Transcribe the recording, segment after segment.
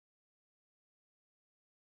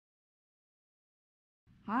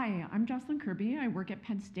Hi, I'm Joslyn Kirby. I work at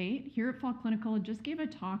Penn State. Here at Fall Clinical, just gave a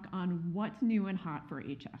talk on what's new and hot for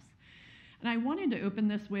HS. And I wanted to open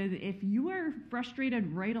this with, if you are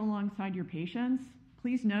frustrated right alongside your patients,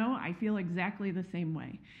 please know I feel exactly the same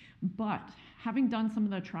way. But having done some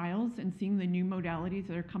of the trials and seeing the new modalities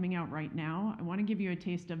that are coming out right now, I want to give you a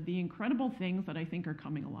taste of the incredible things that I think are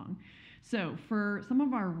coming along. So for some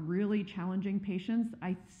of our really challenging patients,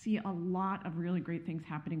 I see a lot of really great things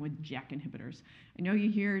happening with JAK inhibitors. I know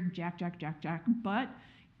you hear JAK, JAK, JAK, JAK, but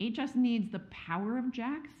HS needs the power of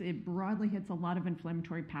JAKs. It broadly hits a lot of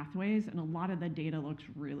inflammatory pathways, and a lot of the data looks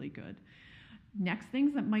really good. Next,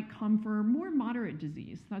 things that might come for more moderate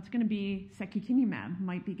disease. That's going to be secukinumab,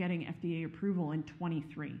 might be getting FDA approval in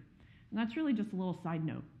 23. And that's really just a little side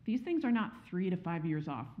note. These things are not 3 to 5 years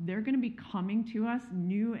off. They're going to be coming to us,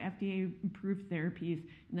 new FDA-approved therapies,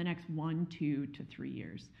 in the next 1, 2 to 3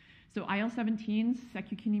 years. So IL-17s,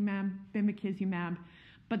 secukinumab, bimekizumab,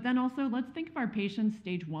 but then also let's think of our patients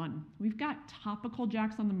stage 1. We've got topical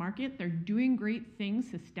JAKs on the market. They're doing great things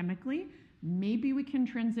systemically. Maybe we can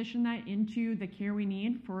transition that into the care we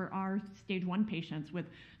need for our stage 1 patients with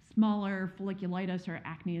smaller folliculitis or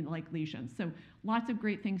acne-like lesions. So lots of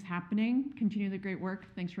great things happening. Continue the great work.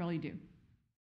 Thanks for all you do.